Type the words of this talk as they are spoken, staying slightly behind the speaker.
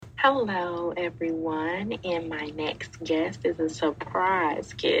Hello, everyone, and my next guest is a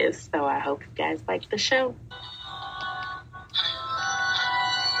surprise guest, so I hope you guys like the show.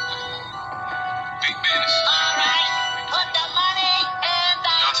 Big business. All right, put the money in the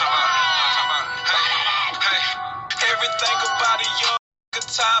Y'all talking about? Hey, everything about a young nigga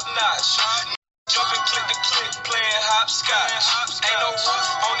top notch. Jumping click to click, playing hopscotch. Ain't no roof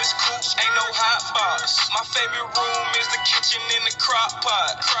on this coupe, ain't no hot box. My favorite room is the kitchen in the crock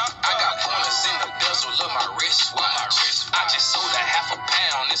pot. I got pointers in the bezel of my wristwatch. I just sold a half a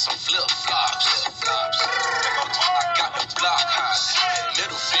pound and some flip flops. I got the block hot.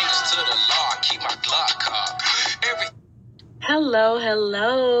 Middle fingers to the law, I keep my Glock hot.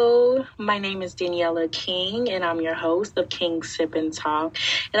 Hello. My name is Daniela King, and I'm your host of King Sip and Talk.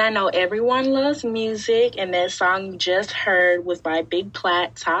 And I know everyone loves music, and that song you just heard was by Big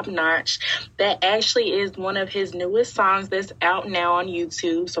Plat, Top Notch. That actually is one of his newest songs that's out now on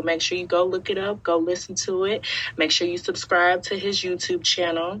YouTube. So make sure you go look it up, go listen to it. Make sure you subscribe to his YouTube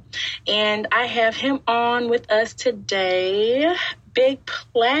channel. And I have him on with us today. Big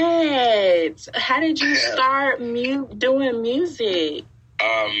Plat, how did you start doing music?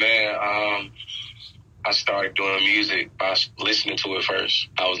 Oh, man, I started doing music by listening to it first.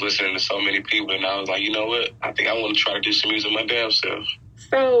 I was listening to so many people, and I was like, you know what? I think I want to try to do some music my damn self.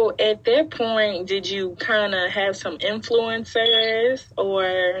 So at that point, did you kind of have some influencers,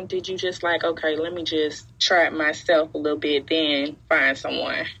 or did you just like, okay, let me just try it myself a little bit, then find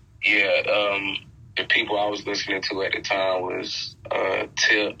someone? Yeah, the people I was listening to at the time was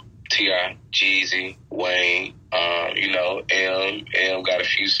Tip, T.I., Jeezy, Wayne, M got a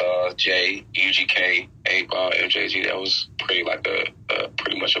few songs, Jay, UGK, 8Ball, MJG. That was pretty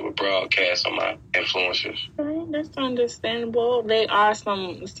much of a broadcast on my influencers. Right, that's understandable. They are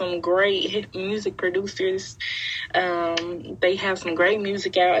some great music producers. They have some great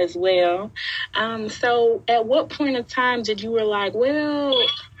music out as well. So at what point in time did you were like, well,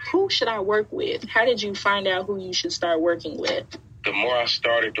 who should I work with? How did you find out who you should start working with? The more I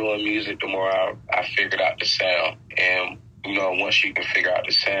started doing music, the more I figured out the sound. And, once you can figure out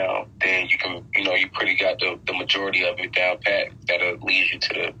the sound, then you can, you pretty got the majority of it down pat. That'll lead you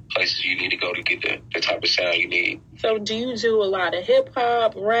to the places you need to go to get the type of sound you need. So do you do a lot of hip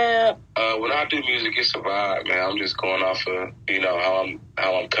hop, rap? When I do music, it's a vibe, man. I'm just going off of,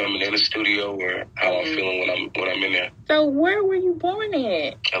 how I'm coming in the studio or how I'm feeling when I'm in there. So where were you born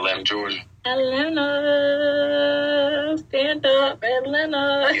at? Atlanta, Georgia. Atlanta, stand up,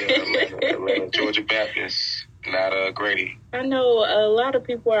 Atlanta. Yeah, Atlanta, Georgia Baptist, not Grady. I know a lot of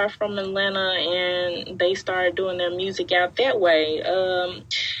people are from Atlanta, and they started doing their music out that way.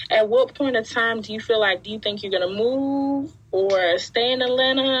 At what point in time do you think you're gonna move or stay in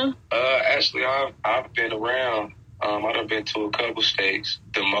Atlanta? Actually, I've been around. I've been to a couple states.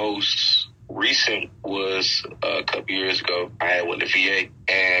 The most recent was a couple years ago. I had went to VA,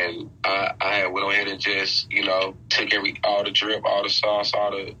 and I had went ahead and just, took all the drip, all the sauce,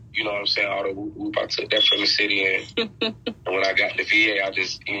 all the, all the whoop. I took that from the city, and when I got to VA, I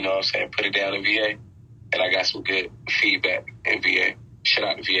just, put it down in VA, and I got some good feedback in VA. Shout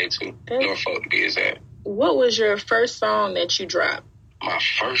out to VA too. Norfolk to be exact. What was your first song that you dropped? My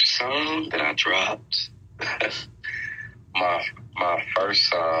first song that I dropped? my first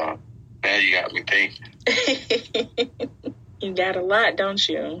song. Now you got me thinking. You got a lot, don't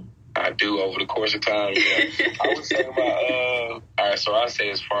you? I do over the course of time. Yeah. I was talking about, all right, so I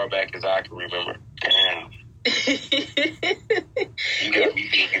say as far back as I can remember. Damn. You got me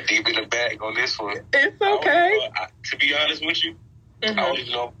thinking deep in the bag on this one. It's okay. To be honest with you, I don't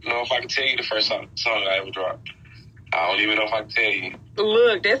even know if I can tell you the first song that I ever dropped. I don't even know if I can tell you.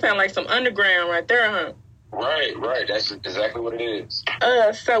 Look, that sounds like some underground right there, huh? Right. That's exactly what it is.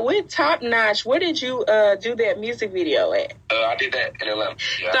 So with Top Notch, where did you do that music video at? I did that in Atlanta.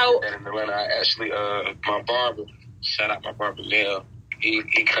 Yeah, I did that in Atlanta. I actually, my barber, shout out my barber Mel. He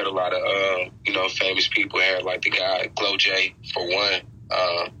cut a lot of famous people hair, like the guy Glow J for one.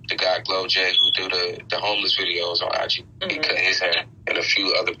 The guy Glow J who do the homeless videos on IG. Mm-hmm. He cut his hair, and a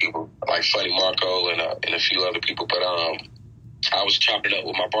few other people like Funny Marco and a few other people. But I was chopping up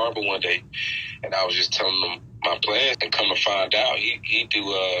with my barber one day, and I was just telling him my plans, and come to find out, he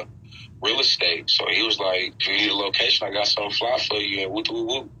do real estate. So he was like, if you need a location, I got something fly for you, and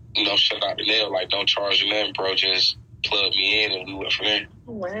whoop. Shout out to Nail, like, don't charge your name, bro, just plug me in, and we went from there.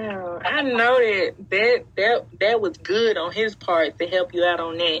 Wow. I know that was good on his part to help you out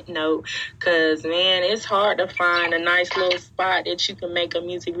on that note, because, man, it's hard to find a nice little spot that you can make a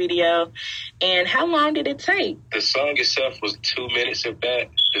music video. And how long did it take? The song itself was 2 minutes, if that.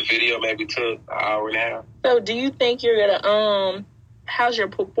 The video maybe took an hour and a half. So do you think you're going to how's your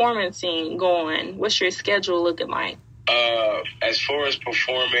performancing going? What's your schedule looking like? As far as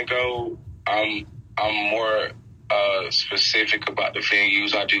performing go, I'm more specific about the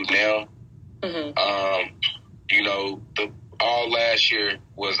venues I do now. Mm-hmm. You know, all last year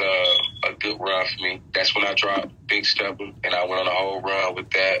was a good run for me. That's when I dropped Big Stepper, and I went on a whole run with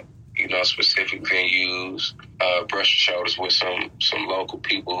that. You know, specific venues, brush shoulders with some local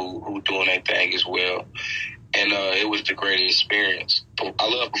people who doing their thing as well. And it was the greatest experience. I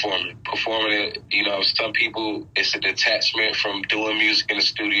love performing. Performing it, you know, some people, it's a detachment from doing music in the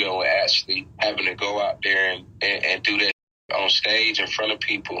studio and actually having to go out there and do that on stage in front of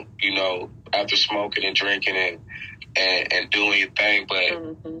people, you know, after smoking and drinking and doing your thing.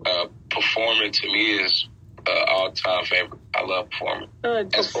 But performing to me is all-time favorite. I love performing.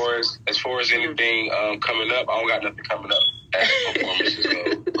 As far as anything coming up, I don't got nothing coming up. Performances go,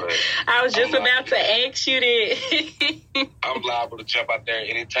 but I was just about to ask you that. I'm liable to jump out there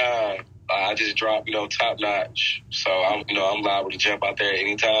anytime. I just dropped, you know, Top Notch, so I'm liable to jump out there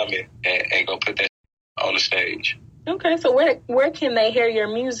anytime and go put that on the stage. Okay, so where can they hear your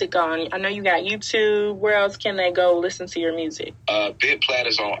music on? I know you got YouTube. Where else can they go listen to your music? Big Plat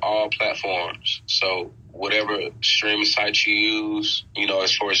is on all platforms, so whatever streaming site you use, you know,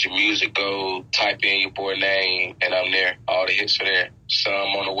 as far as your music go, type in your boy name, and I'm there. All the hits are there. Some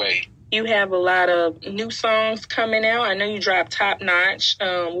on the way. You have a lot of new songs coming out. I know you dropped Top Notch.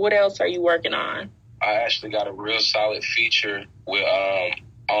 What else are you working on? I actually got a real solid feature with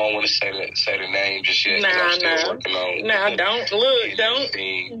I don't want to say the name just yet. I'm still working on. Don't do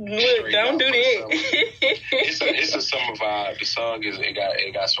that. It's a summer vibe. The song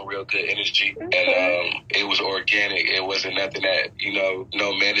it got some real good energy, and it was organic. It wasn't nothing that, you know,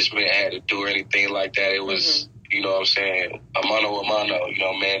 no management had to do or anything like that. It was, you know what I'm saying, a mano, you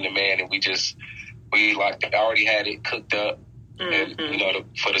know, man to man, and we already had it cooked up. And, you know,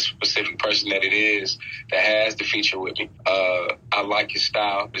 for the specific person that it is that has the feature with me, I like his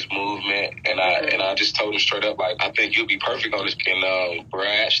style, his movement, and I just told him straight up, like, I think you'll be perfect on this. And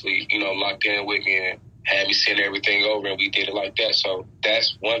Brad actually, you know, locked in with me and had me send everything over, and we did it like that. So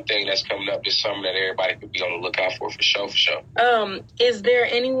that's one thing that's coming up this summer that everybody could be on the lookout for sure. Is there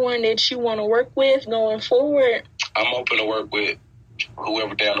anyone that you want to work with going forward? I'm open to work with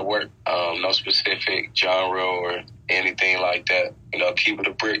whoever down to work. No specific genre or anything like that. You know, keep it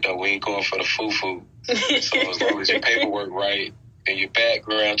a brick though. We ain't going for the foo-foo. So as long as your paperwork right and your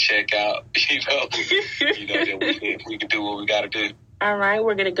background check out, you know, then we can do what we got to do. All right,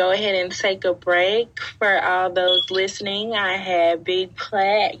 we're going to go ahead and take a break. For all those listening, I have Big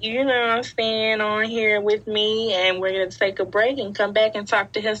Plat, you know what I'm saying, on here with me, and we're going to take a break and come back and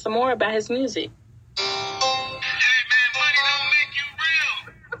talk to him some more about his music.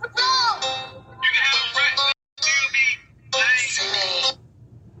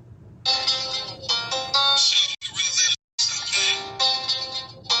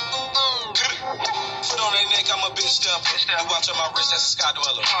 You watch on my wrist, that's a sky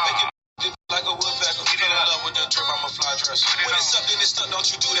dweller. Make it like a woodpecker. Fell in love with the drip, I'm a fly dresser. When it's up, then it's stuck, don't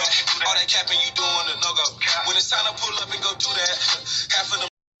you do that. All that capping you doing a no-go. When it's time to pull up and go do that, half of them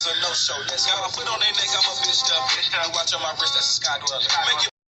a no-show. Let's go. My foot on their neck, I'm a bitch up. You watch on my wrist, that's a sky dweller. Make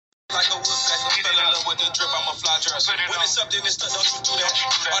it like a woodpecker. Fell in love with the drip, I'm a fly dresser. When it's up, then it's stuck, don't you do that.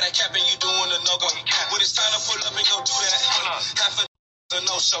 All that capping you doing a no-go. When it's time to pull up and go do that, half of them a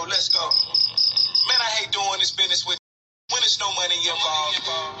no-show. Let's go. Man, I hate doing this business with when there's no money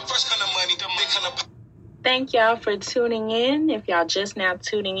involved. First kind of money, the big kind of. Thank y'all for tuning in. If y'all just now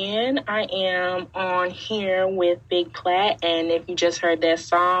tuning in, I am on here with Big Plat, and if you just heard that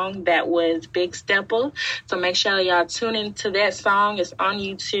song, that was Big Stepper. So make sure y'all tune into that song. It's on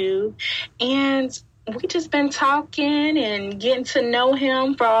YouTube, and we just been talking and getting to know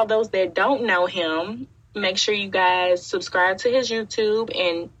him. For all those that don't know him, make sure you guys subscribe to his YouTube,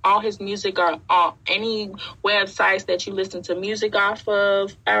 and all his music are on any websites that you listen to music off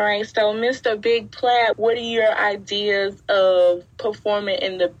of. All right, so Mr. Big Plat, what are your ideas of performing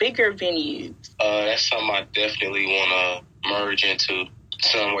in the bigger venues? That's something I definitely want to merge into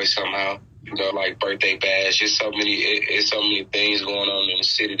some way, somehow. You know, like birthday bash. It's so many things going on in the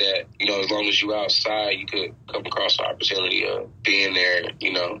city that, you know, as long as you outside, you could come across the opportunity of being there,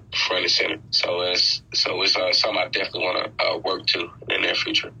 you know, front and center. So it's something I definitely want to work to in the near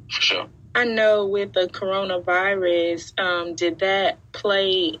future, for sure. I know with the coronavirus, did that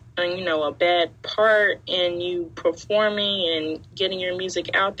play, a bad part in you performing and getting your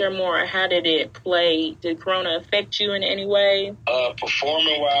music out there more? Or how did it play? Did Corona affect you in any way?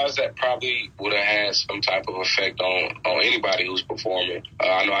 Performing-wise, that probably would have had some type of effect on anybody who's performing.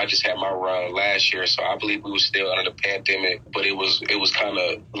 I know I just had my run last year, so I believe we were still under the pandemic, but it was kind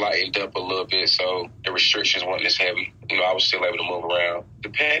of lightened up a little bit, so the restrictions weren't as heavy. I was still able to move around. The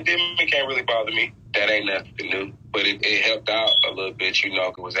pandemic can't really bother me. That ain't nothing new, but it helped out a little bit,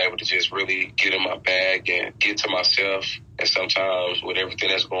 I was able to just really get in my bag and get to myself. And sometimes with everything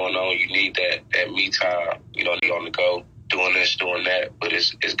that's going on, you need that me time, on the go, doing this, doing that. But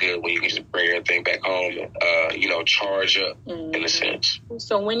it's good when you can just bring everything back home and, charge up in a sense.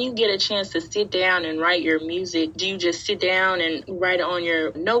 So when you get a chance to sit down and write your music, do you just sit down and write it on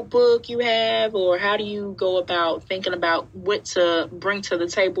your notebook you have, or how do you go about thinking about what to bring to the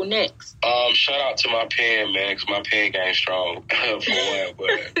table next? Shout out to my pen, man, because my pen game's strong for one. But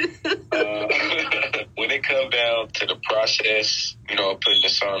when it comes down to the process, putting the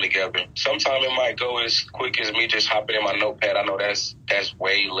song together, sometimes it might go as quick as me just hopping in my notepad. I know that's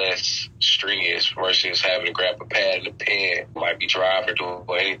way less strenuous versus having to grab a pad and a pen. Might be driving or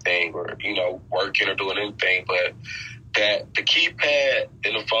doing anything, or working or doing anything, but the keypad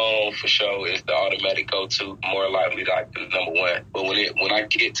in the phone for sure is the automatic go-to, more likely like the number one. But when I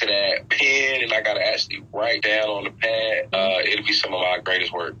get to that pen and I gotta actually write down on the pad, it'll be some of my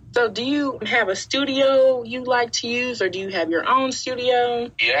greatest work. So do you have a studio you like to use, or do you have your own studio?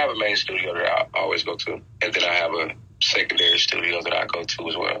 Yeah, I have a main studio that I always go to, and then I have a secondary studio that I go to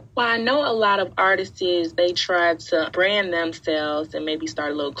as well. Well, I know a lot of artists, they try to brand themselves and maybe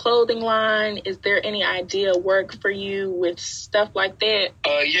start a little clothing line. Is there any idea work for you with stuff like that?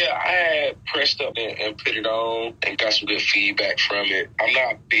 Yeah, I had pressed up and put it on and got some good feedback from it. I'm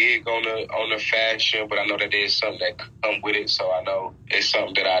not big on the fashion, but I know that there's something that come with it, so I know it's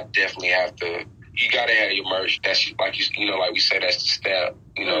something that I definitely have to. You gotta have your merch. That's like like we said, that's the step.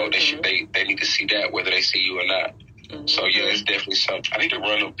 They need to see that whether they see you or not. So, yeah, it's definitely something. I need to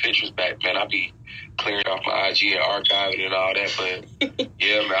run them pictures back, man. I be clearing off my IG and archiving and all that. But,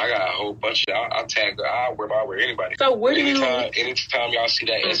 yeah, man, I got a whole bunch of I'll wear anybody. So, where do anytime y'all see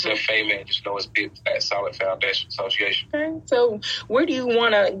that SFA, man, just know it's Big Flat Solid Foundation Association. Okay. So, where do you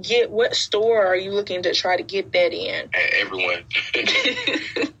want to get, what store are you looking to try to get that in? Everyone.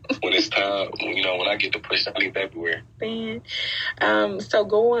 When it's time, when I get to push, I leave everywhere. So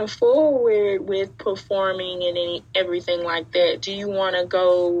going forward with performing and everything like that, do you want to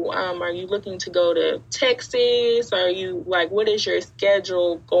go, are you looking to go to Texas? Are you what is your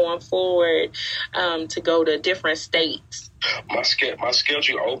schedule going forward to go to different states? My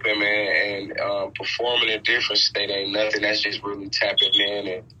schedule open, man, and performing in a different state ain't nothing. That's just really tapping in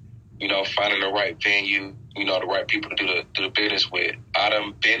and, finding the right venue, the right people to do the business with. I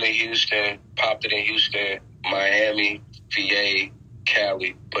done been in Houston, popped it in Houston, Miami, VA,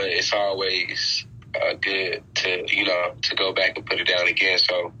 Cali, but it's always good to go back and put it down again.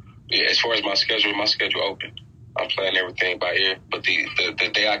 So, yeah, as far as my schedule open. I'm playing everything by ear, but the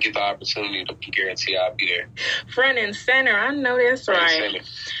day I get the opportunity, to guarantee I'll be there. Front and center, I know that's right.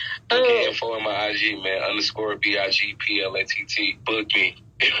 Look at info in my IG, man, _BIGPLATT. Book me.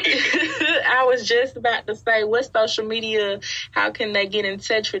 I was just about to say, what social media, how can they get in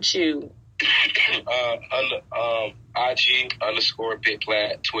touch with you? IG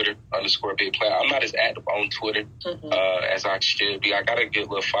 _BigPlat, Twitter _BigPlat. I'm not as active on Twitter as I should be. I got a good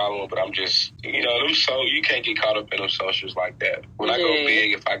little following, but I'm just, you can't get caught up in them socials like that. When I go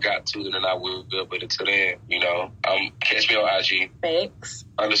big, if I got to, then I will. But until then, catch me on IG. Thanks.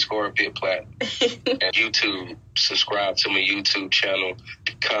 _BigPlat. And YouTube, subscribe to my YouTube channel,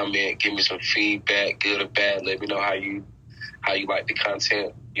 comment, give me some feedback, good or bad. Let me know how you like the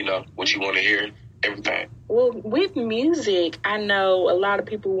content, what you want to hear, everything. Well, with music, I know a lot of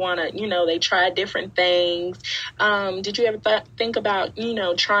people want to, they try different things. Did you ever think about,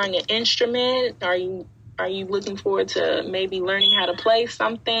 trying an instrument? Are you looking forward to maybe learning how to play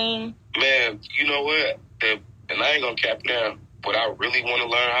something? Man, you know what? And I ain't going to cap it down. What I really want to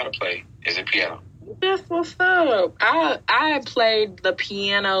learn how to play is the piano. That's what's up. I played the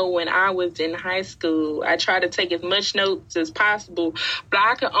piano when I was in high school. I tried to take as much notes as possible, but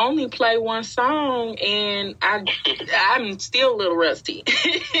I could only play one song, and I'm still a little rusty.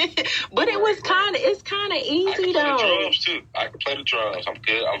 But it's kind of easy, though. I can play the drums, too. I can play the drums. I'm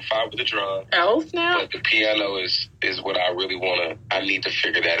good. I'm fine with the drums. Oh, snap. But the piano is what I really want to. I need to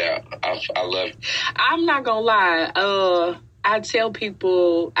figure that out. I love it. I'm not going to lie. I tell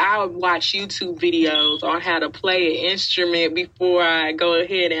people I watch YouTube videos on how to play an instrument before I go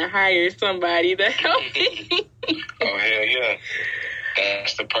ahead and hire somebody to help me. Oh, hell yeah.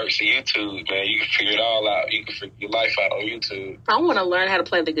 That's the perks of YouTube, man. You can figure it all out. You can figure your life out on YouTube. I want to learn how to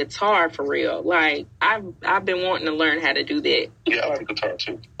play the guitar for real. Like, I've been wanting to learn how to do that. Yeah, I like the guitar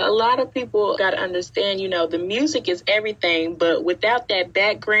too. A lot of people got to understand, the music is everything, but without that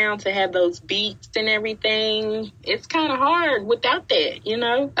background to have those beats and everything, it's kind of hard without that,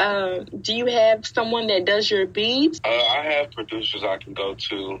 Do you have someone that does your beats? I have producers I can go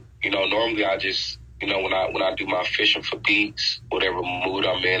to. Normally I just, when I do my fishing for beats, whatever mood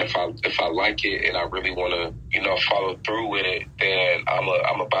I'm in, if I like it and I really want to, follow through with it, then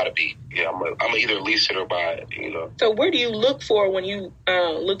I'm about to beat. Yeah, I'm either lease it or buy it. So where do you look for when you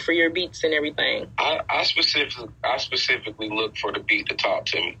look for your beats and everything? I specifically look for the beat to talk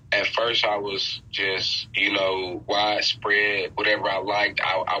to me. At first, I was just widespread. Whatever I liked,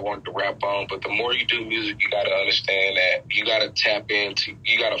 I wanted to rap on. But the more you do music, you got to understand that you got to tap into.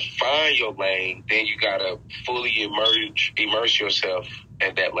 You got to find your lane. Then you got to fully immerse yourself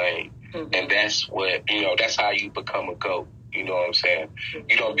in that lane. Mm-hmm. And that's what that's how you become a GOAT. You know what I'm saying?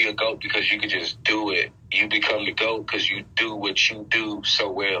 You don't be a GOAT because you can just do it. You become the GOAT because you do what you do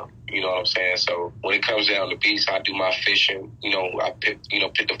so well. You know what I'm saying? So when it comes down to beats, I do my fishing. I pick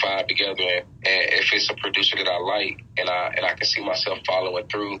the vibe together. And if it's a producer that I like and I can see myself following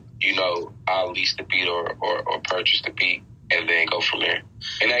through, I'll lease the beat or purchase the beat and then go from there.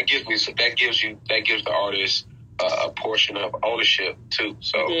 And that gives the artist a portion of ownership too.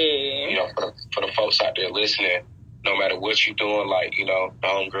 So, for the folks out there listening, no matter what you're doing, like, the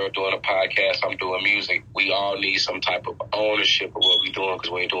homegirl doing a podcast, I'm doing music, we all need some type of ownership of what we're doing because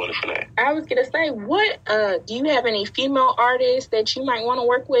we ain't doing it for that. I was going to say, do you have any female artists that you might want to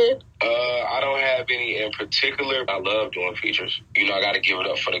work with? I don't have any in particular. I love doing features. I got to give it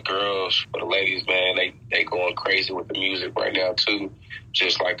up for the girls, for the ladies, man. They going crazy with the music right now, too,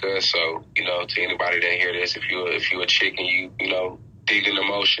 just like us. So, to anybody that hear this, if you're a chick and you digging the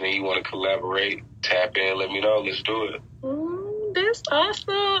motion and you want to collaborate, tap in, let me know. Let's do it. That's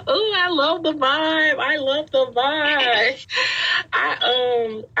awesome. Oh, I love the vibe.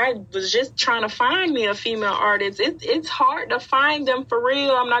 I was just trying to find me a female artist. It's hard to find them for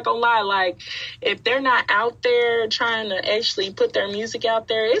real. I'm not gonna lie. Like, if they're not out there trying to actually put their music out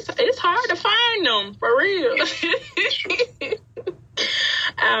there, it's hard to find them for real.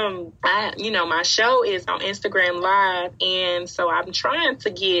 My show is on Instagram Live, and so I'm trying to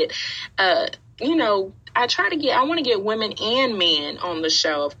get, I want to get women and men on the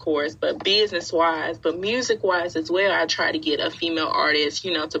show, of course, but business-wise, but music-wise as well, I try to get a female artist,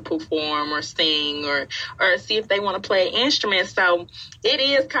 to perform or sing or see if they want to play an instrument. So it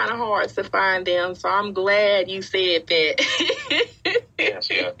is kind of hard to find them. So I'm glad you said that. Yes,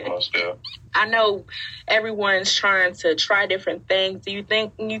 most definitely. I know everyone's trying to try different things. Do you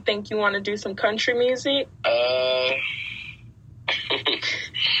think you want to do some country music?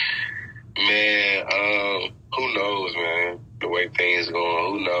 Man, who knows, man? The way things are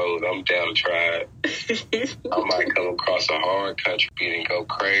going, who knows? I'm down to try it. I might come across a hard country beat and go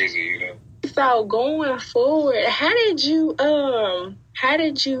crazy, So going forward, how did you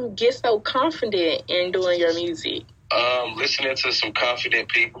get so confident in doing your music? Listening to some confident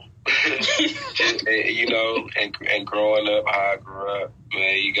people, and growing up how I grew up,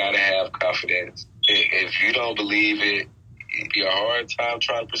 man, you gotta have confidence. If you don't believe it, it'd be a hard time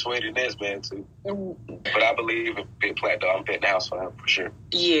trying to persuade the next man too. But I believe in Big Plat, though. I'm betting the house for him for sure.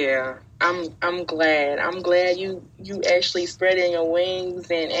 Yeah, I'm glad. I'm glad you actually spreading your wings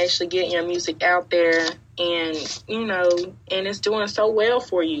and actually getting your music out there, and and it's doing so well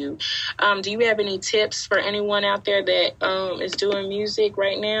for you. Do you have any tips for anyone out there that is doing music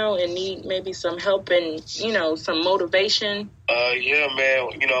right now and need maybe some help and some motivation? Yeah, man.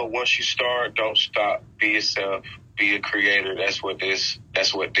 Once you start, don't stop. Be yourself. Be a creator. That's what this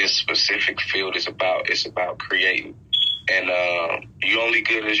specific field is about. It's about creating. And you only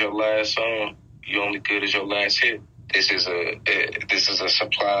good as your last song. You only good as your last hit. This is a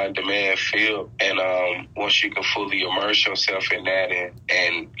supply and demand field. And once you can fully immerse yourself in that,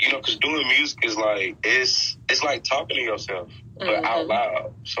 and because doing music is like it's like talking to yourself, but out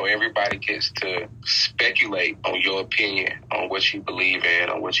loud. So everybody gets to speculate on your opinion, on what you believe in,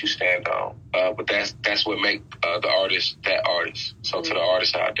 on what you stand on. But that's what make the artist that artist. So to the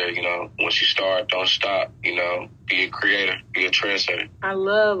artists out there, once you start, don't stop. Be a creator, be a trendsetter. I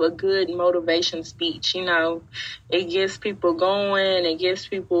love a good motivation speech. It gets people going. It gets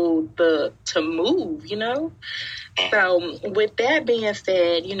people to move. So with that being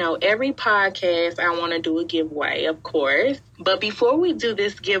said, every podcast I want to do a giveaway, of course. But before we do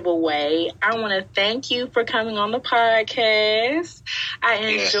this giveaway, I want to thank you for coming on the podcast. I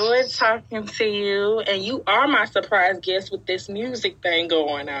enjoyed talking to you, and you are my surprise guest with this music thing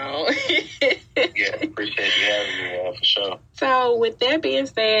going on. Yeah, appreciate you having me, for sure. So with that being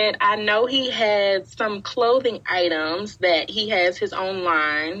said, I know he has some clothing items that he has his own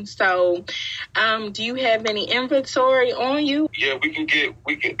line. So do you have any inventory on you? Yeah,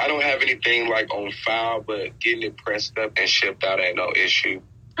 I don't have anything like on file, but getting it pressed up and shipped out ain't no issue.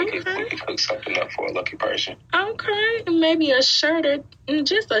 We can hook something up for a lucky person. Okay, maybe a shirt or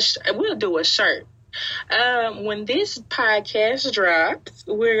we'll do a shirt. When this podcast drops,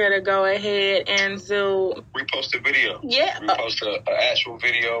 we're going to go ahead and repost a video. Yeah. Repost an actual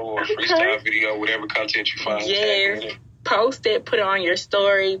video or freestyle video, whatever content you find. Yes. Post it, put it on your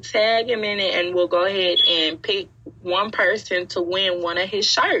story, tag him in it, and we'll go ahead and pick one person to win one of his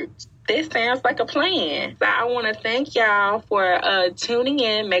shirts. This sounds like a plan. So I want to thank y'all for tuning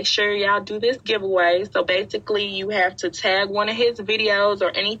in. Make sure y'all do this giveaway. So basically, you have to tag one of his videos or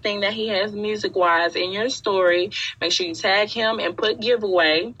anything that he has music-wise in your story. Make sure you tag him and put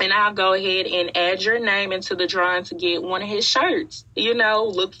giveaway. And I'll go ahead and add your name into the drawing to get one of his shirts. You know,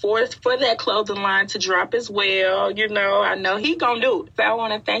 look forward for that clothing line to drop as well. You know, I know he gonna do it. So I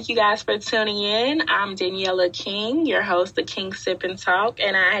want to thank you guys for tuning in. I'm Daniela King, your host of King Sip and Talk.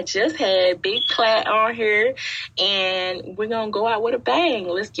 And I just had Big Plat on here, and we're gonna go out with a bang.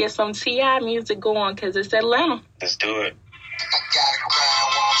 Let's get some T.I. music going, because it's Atlanta. Let's do it. I gotta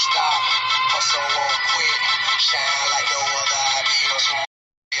grind, won't stop, hustle won't quit, shine like no other ideals. I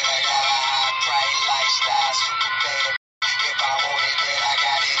got a high price lifestyle, super bad. If I want it, then I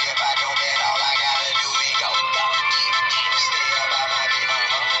got it. If I don't, then all I gotta do is go. Stay about my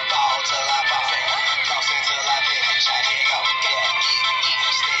business, ball till I fall, cross until I finish. I can't go.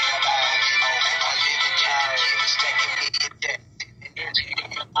 Stay about my business, I live in Jersey, stacking me to death.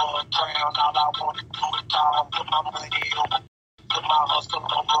 All I want to do is put my money on, put my hustle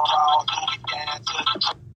on.